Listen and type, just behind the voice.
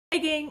Hi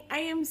gang, I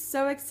am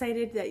so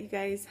excited that you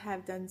guys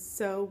have done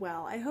so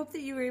well. I hope that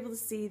you were able to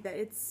see that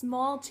it's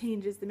small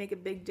changes that make a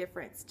big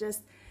difference.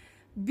 Just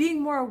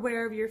being more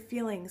aware of your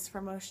feelings for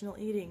emotional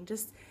eating,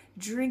 just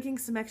drinking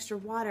some extra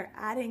water,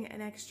 adding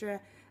an extra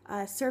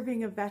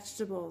serving of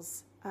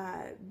vegetables,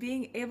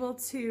 being able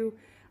to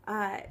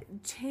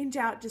change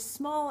out just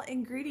small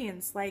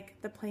ingredients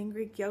like the plain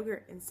Greek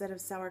yogurt instead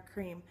of sour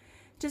cream.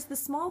 Just the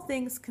small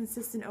things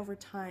consistent over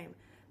time.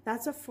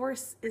 That's what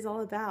Force is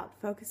all about,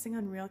 focusing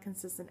on real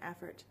consistent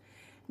effort.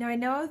 Now, I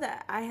know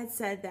that I had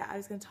said that I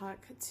was going to talk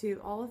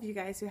to all of you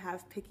guys who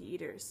have picky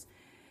eaters.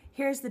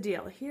 Here's the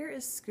deal. Here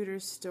is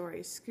Scooter's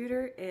story.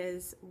 Scooter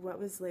is what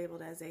was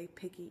labeled as a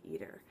picky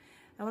eater.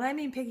 And when I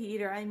mean picky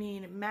eater, I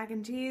mean mac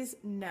and cheese,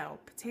 no.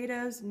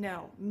 Potatoes,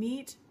 no.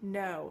 Meat,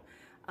 no.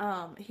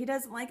 He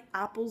doesn't like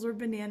apples or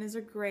bananas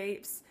or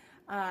grapes.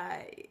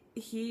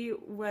 He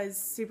was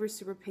super,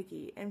 super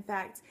picky. In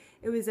fact,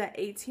 it was at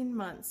 18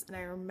 months, and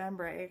I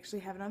remember I actually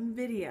have it on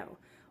video,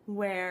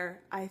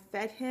 where I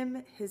fed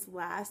him his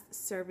last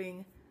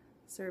serving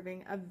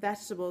of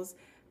vegetables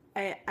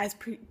as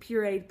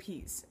pureed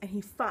peas. And he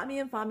fought me,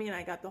 and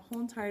I got the whole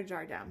entire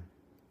jar down.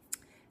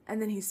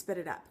 And then he spit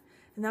it up.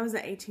 And that was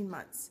at 18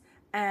 months.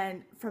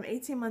 And from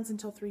 18 months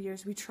until 3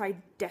 years, we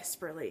tried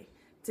desperately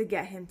to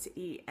get him to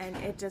eat, and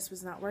it just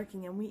was not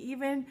working. And we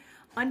even,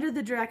 under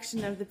the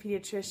direction of the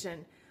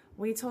pediatrician,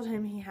 we told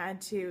him he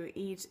had to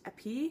eat a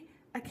pea,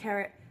 a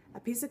carrot, a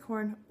piece of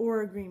corn,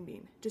 or a green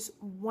bean. Just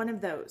one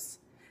of those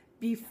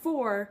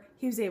before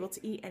he was able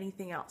to eat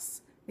anything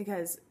else,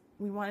 because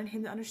we wanted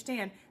him to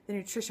understand that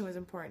nutrition was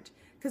important.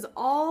 Because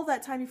all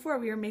that time before,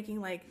 we were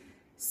making like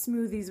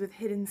smoothies with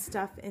hidden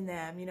stuff in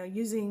them, you know,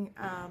 using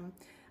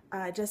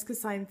Jessica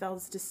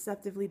Seinfeld's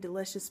Deceptively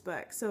Delicious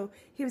book. So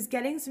he was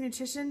getting some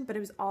nutrition, but it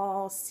was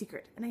all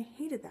secret, and I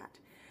hated that.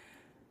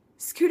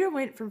 Scooter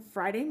went from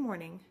Friday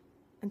morning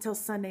until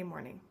Sunday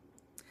morning.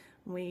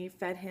 We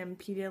fed him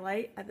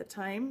Pedialyte at the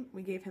time.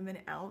 We gave him an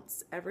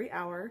ounce every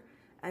hour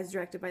as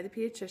directed by the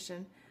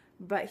pediatrician,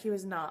 but he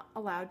was not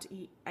allowed to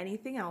eat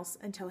anything else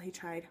until he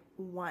tried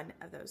one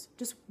of those.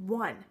 Just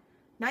one.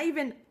 Not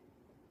even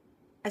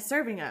a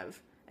serving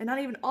of, and not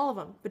even all of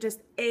them, but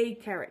just a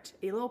carrot,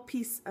 a little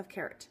piece of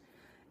carrot,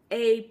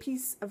 a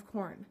piece of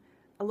corn,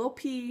 a little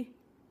pea,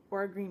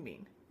 or a green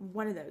bean.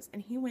 One of those.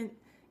 And he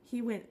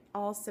went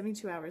all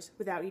 72 hours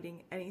without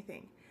eating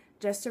anything,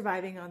 just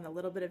surviving on the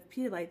little bit of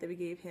Pedialyte that we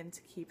gave him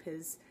to keep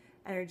his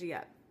energy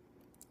up.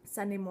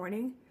 Sunday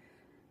morning,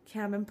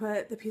 Cameron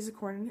put the piece of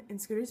corn in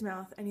Scooter's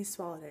mouth, and he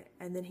swallowed it.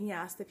 And then he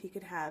asked if he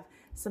could have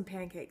some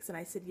pancakes, and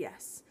I said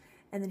yes.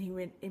 And then he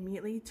went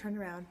immediately, turned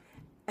around,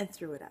 and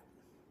threw it up.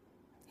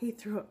 He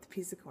threw up the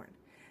piece of corn.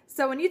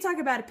 So when you talk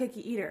about a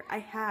picky eater, I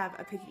have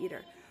a picky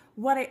eater.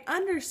 What I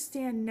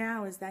understand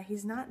now is that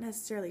he's not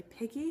necessarily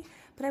picky,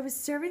 but I was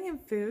serving him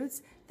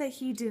foods that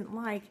he didn't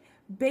like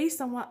based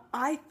on what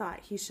I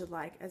thought he should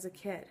like as a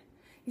kid.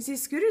 You see,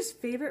 Scooter's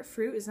favorite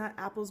fruit is not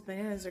apples,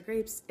 bananas, or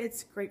grapes,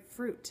 it's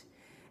grapefruit.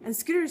 And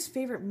Scooter's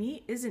favorite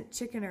meat isn't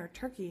chicken or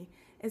turkey,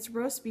 it's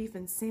roast beef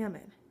and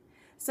salmon.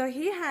 So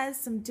he has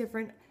some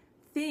different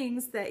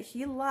things that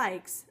he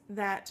likes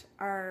that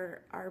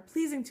are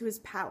pleasing to his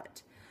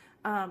palate.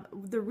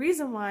 The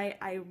reason why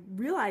I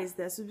realized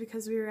this was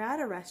because we were at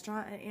a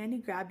restaurant and Andy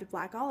grabbed a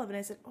black olive, and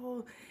I said,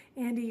 "Oh,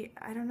 Andy,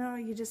 I don't know,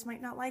 you just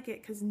might not like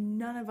it because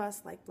none of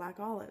us like black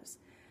olives."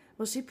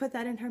 Well, she put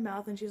that in her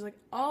mouth and she's like,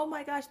 "Oh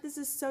my gosh, this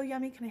is so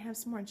yummy. Can I have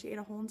some more?" And she ate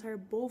a whole entire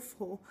bowl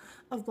full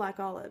of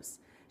black olives.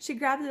 She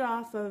grabbed it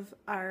off of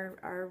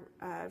our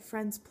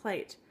friend's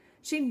plate.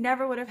 She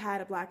never would have had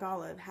a black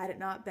olive had it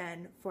not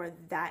been for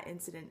that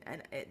incident.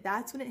 And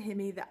that's when it hit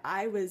me that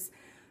I was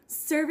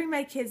serving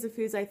my kids the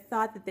foods I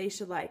thought that they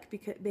should like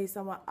based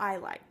on what I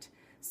liked.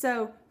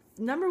 So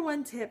number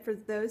one tip for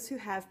those who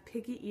have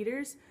picky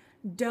eaters,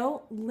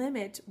 don't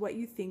limit what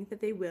you think that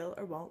they will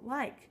or won't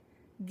like.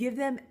 Give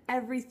them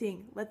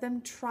everything. Let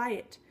them try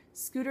it.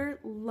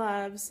 Scooter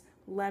loves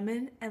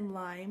lemon and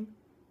lime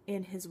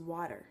in his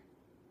water.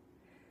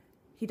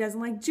 He doesn't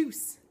like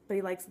juice, but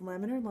he likes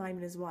lemon or lime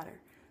in his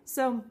water.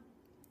 So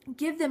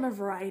give them a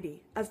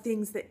variety of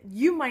things that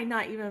you might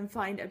not even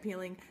find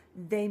appealing.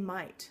 They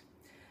might.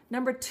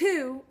 Number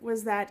two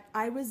was that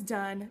I was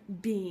done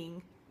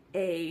being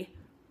a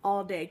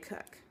all-day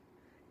cook.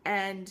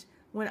 And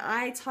when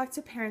I talk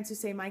to parents who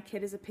say my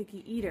kid is a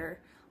picky eater,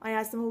 I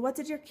ask them, well, what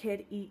did your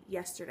kid eat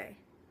yesterday?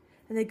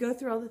 And they go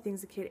through all the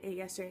things the kid ate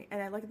yesterday.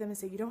 And I look at them and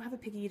say, you don't have a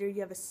picky eater,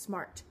 you have a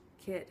smart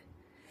kid.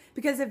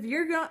 Because if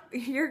you're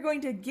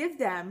going to give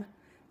them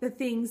the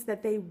things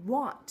that they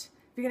want,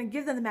 if you're going to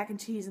give them the mac and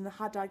cheese and the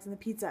hot dogs and the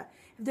pizza,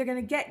 if they're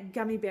going to get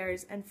gummy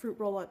bears and fruit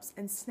roll-ups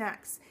and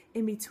snacks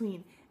in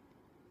between,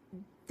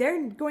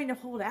 they're going to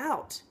hold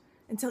out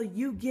until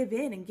you give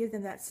in and give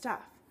them that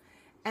stuff.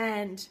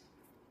 And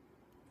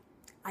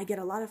I get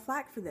a lot of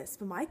flack for this,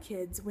 but my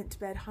kids went to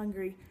bed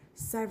hungry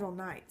several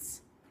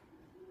nights.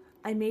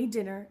 I made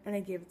dinner and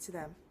I gave it to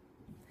them.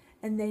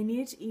 And they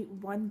needed to eat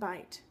one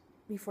bite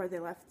before they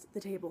left the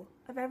table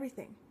of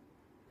everything.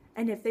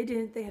 And if they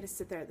didn't, they had to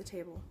sit there at the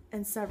table.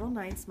 And several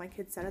nights my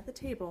kids sat at the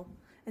table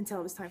until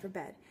it was time for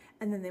bed.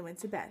 And then they went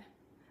to bed.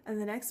 And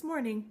the next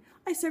morning,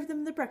 I served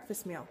them the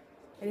breakfast meal.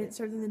 I didn't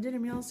serve them the dinner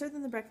meal, I served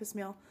them the breakfast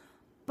meal.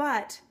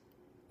 But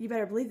you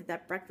better believe that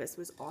that breakfast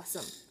was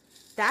awesome.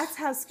 That's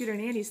how Scooter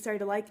and Andy started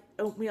to like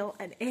oatmeal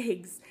and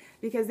eggs,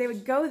 because they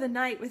would go the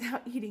night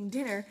without eating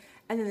dinner.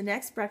 And then the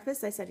next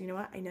breakfast, I said, you know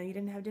what? I know you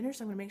didn't have dinner,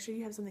 so I'm going to make sure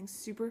you have something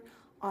super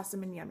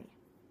awesome and yummy.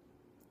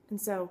 And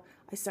so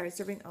I started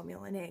serving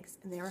oatmeal and eggs,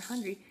 and they were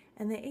hungry,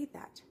 and they ate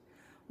that.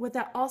 What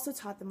that also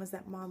taught them was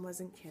that Mom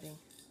wasn't kidding.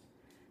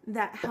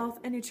 That health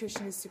and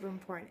nutrition is super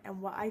important,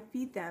 and what I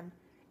feed them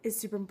is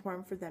super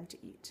important for them to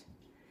eat.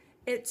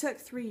 It took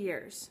 3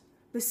 years,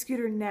 but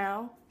Scooter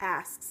now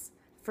asks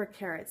for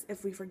carrots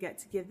if we forget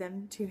to give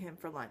them to him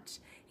for lunch.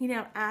 He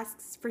now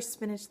asks for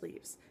spinach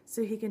leaves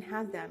so he can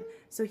have them,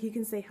 so he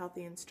can stay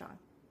healthy and strong.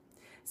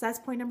 So that's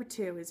point number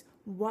 2, is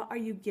what are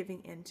you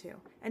giving into?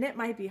 And it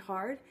might be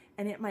hard,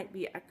 and it might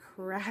be a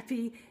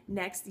crappy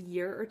next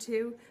year or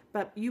two,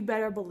 but you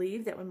better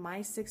believe that when my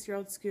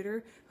 6-year-old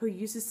Scooter, who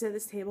used to sit at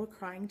this table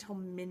crying till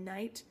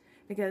midnight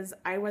because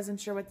I wasn't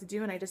sure what to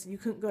do and you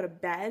couldn't go to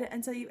bed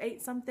until you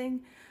ate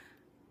something,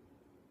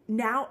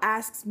 now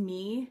asks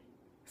me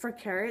for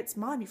carrots.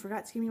 Mom, you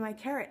forgot to give me my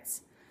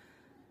carrots.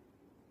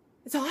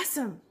 It's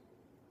awesome.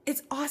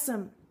 It's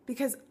awesome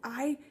because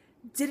I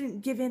didn't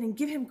give in and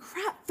give him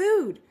crap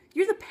food.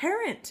 You're the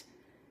parent.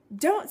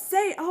 Don't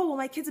say, oh, well,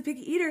 my kid's a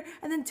picky eater,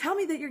 and then tell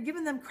me that you're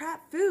giving them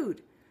crap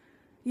food.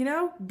 You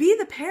know, be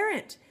the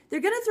parent. They're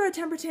going to throw a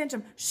temper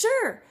tantrum.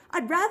 Sure,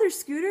 I'd rather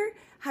Scooter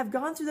have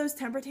gone through those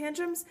temper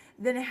tantrums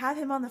than have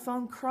him on the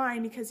phone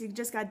crying because he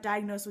just got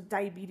diagnosed with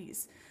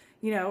diabetes,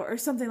 you know, or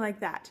something like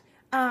that.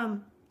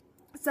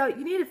 So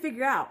you need to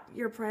figure out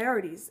your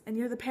priorities, and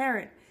you're the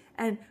parent,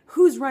 and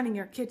who's running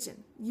your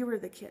kitchen. You are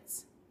the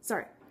kids.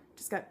 Sorry,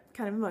 just got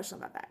kind of emotional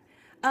about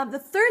that. The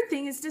third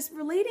thing is just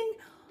relating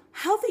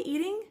healthy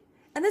eating,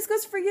 and this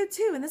goes for you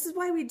too, and this is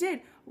why we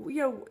did,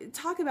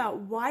 talk about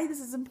why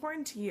this is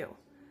important to you.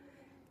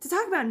 To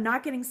talk about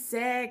not getting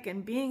sick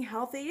and being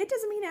healthy, it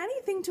doesn't mean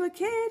anything to a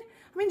kid.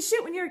 I mean,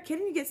 shoot, when you're a kid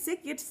and you get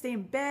sick, you get to stay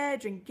in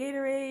bed, drink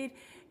Gatorade,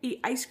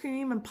 eat ice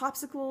cream and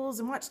popsicles,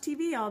 and watch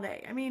TV all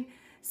day. I mean,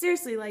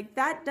 seriously, like,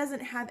 that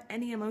doesn't have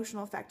any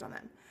emotional effect on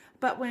them.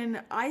 But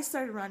when I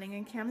started running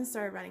and Camden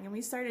started running, and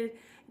we started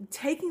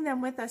taking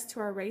them with us to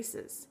our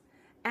races,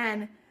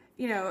 and,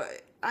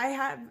 I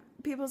have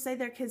people say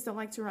their kids don't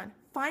like to run.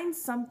 Find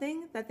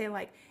something that they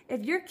like.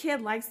 If your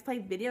kid likes to play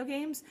video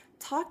games,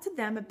 talk to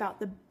them about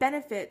the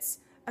benefits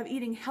of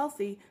eating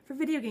healthy for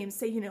video games.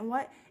 Say, you know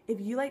what? If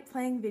you like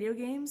playing video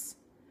games,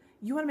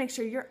 you want to make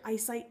sure your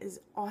eyesight is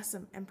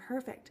awesome and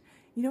perfect.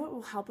 You know what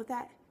will help with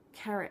that?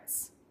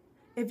 Carrots.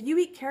 If you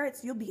eat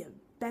carrots, you'll be a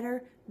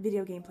better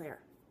video game player.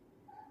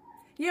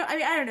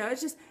 I don't know.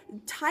 It's just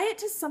tie it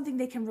to something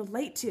they can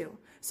relate to.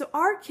 So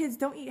our kids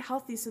don't eat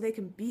healthy so they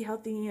can be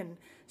healthy and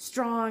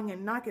strong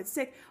and not get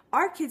sick.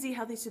 Our kids eat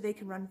healthy so they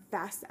can run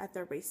fast at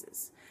their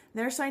races.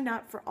 They're signed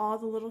up for all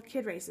the little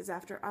kid races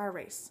after our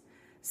race.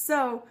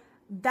 So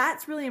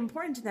that's really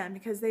important to them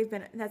because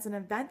that's an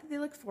event that they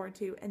look forward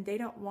to, and they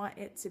don't want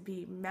it to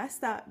be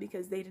messed up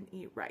because they didn't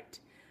eat right.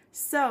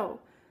 So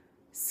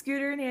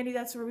Scooter and Andy,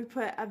 that's where we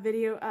put a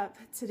video up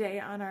today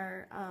on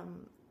our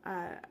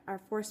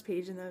Force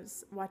page, and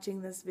those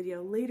watching this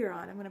video later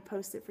on, I'm going to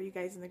post it for you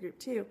guys in the group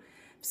too.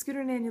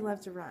 Scooter and Andy love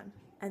to run,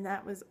 and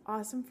that was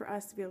awesome for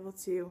us to be able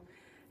to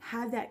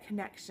have that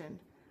connection,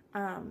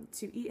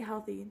 to eat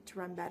healthy, to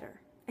run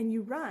better. And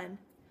you run,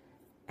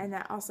 and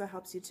that also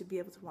helps you to be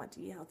able to want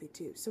to eat healthy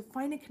too. So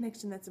find a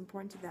connection that's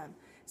important to them,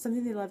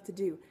 something they love to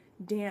do: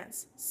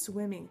 dance,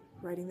 swimming,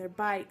 riding their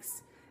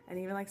bikes, and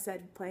even, like I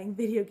said, playing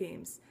video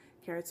games.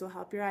 Carrots will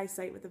help your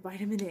eyesight with the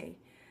vitamin A.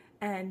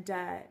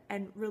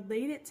 And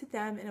relate it to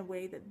them in a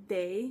way that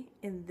they,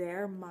 in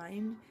their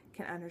mind,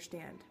 can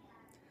understand.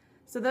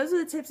 So those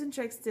are the tips and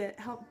tricks to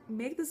help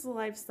make this a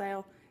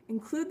lifestyle.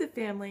 Include the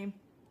family.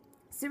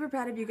 Super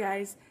proud of you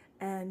guys,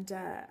 and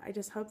I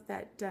just hope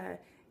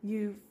that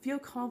you feel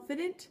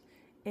confident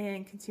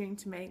in continuing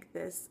to make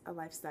this a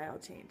lifestyle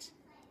change.